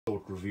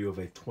Short review of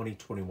a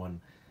 2021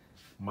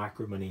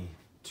 MicroMinnie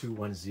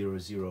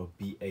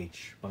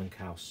 2100BH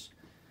bunkhouse.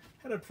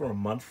 Had it for a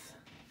month.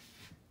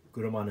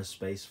 Good amount of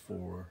space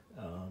for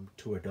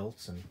 2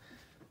 adults and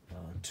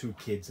 2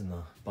 kids in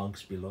the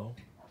bunks below.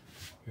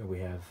 Here we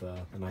have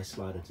a nice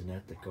slider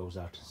dinette that goes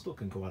out. Still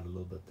can go out a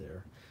little bit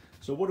there.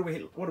 So what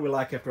do we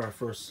like after our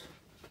first,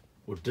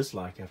 or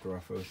dislike after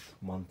our first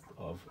month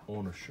of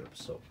ownership?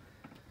 So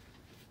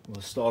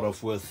we'll start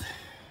off with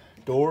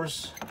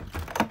doors.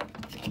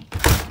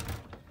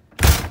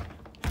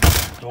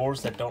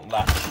 Doors that don't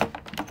latch.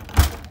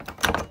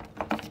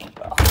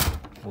 Well,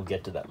 we'll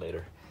get to that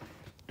later.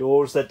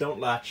 Doors that don't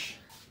latch.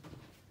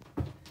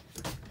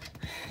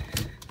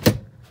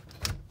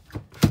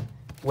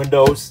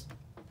 Windows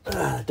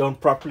don't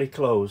properly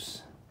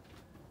close.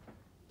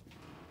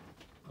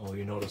 Oh,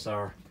 you notice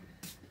our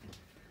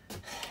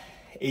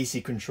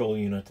AC control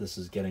unit. This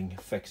is getting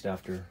fixed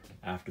after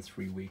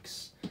 3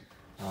 weeks.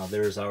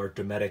 There's our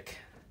DOMETIC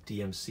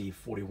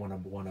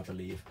DMC4101, I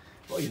believe.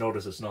 Well, you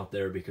notice it's not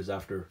there because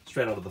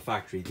straight out of the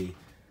factory, the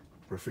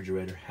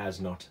refrigerator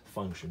has not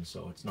functioned,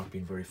 so it's not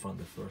been very fun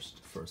the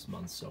first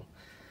month. So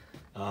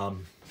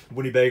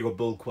Winnebago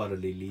build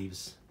quality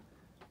leaves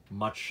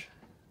much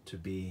to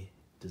be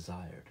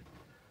desired.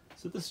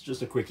 So this is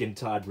just a quick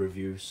inside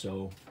review.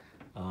 So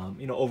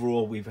you know,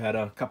 overall we've had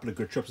a couple of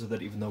good trips with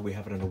it, even though we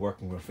have it in a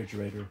working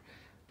refrigerator.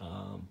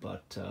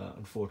 But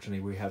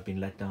unfortunately we have been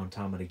let down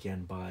time and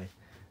again by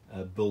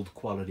build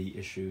quality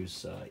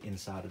issues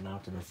inside and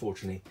out, and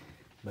unfortunately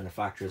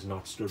manufacturer has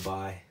not stood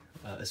by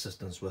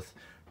assistance with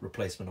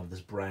replacement of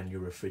this brand new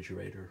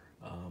refrigerator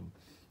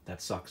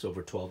that sucks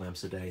over 12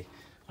 amps a day.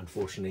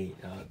 Unfortunately,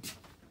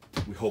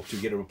 we hope to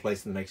get it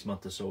replaced in the next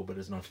month or so, but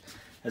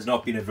has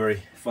not been a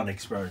very fun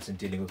experience in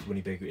dealing with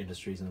Winnebago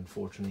Industries, and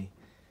unfortunately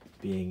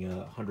being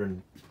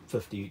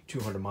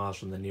 150-200 miles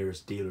from the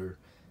nearest dealer,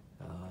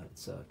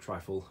 it's a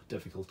trifle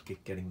difficult to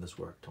getting this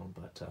work done.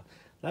 But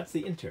that's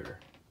the interior.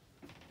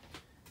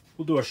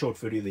 We'll do a short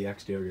video of the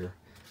exterior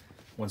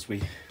once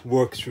we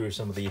work through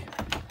some of the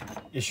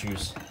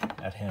issues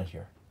at hand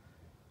here.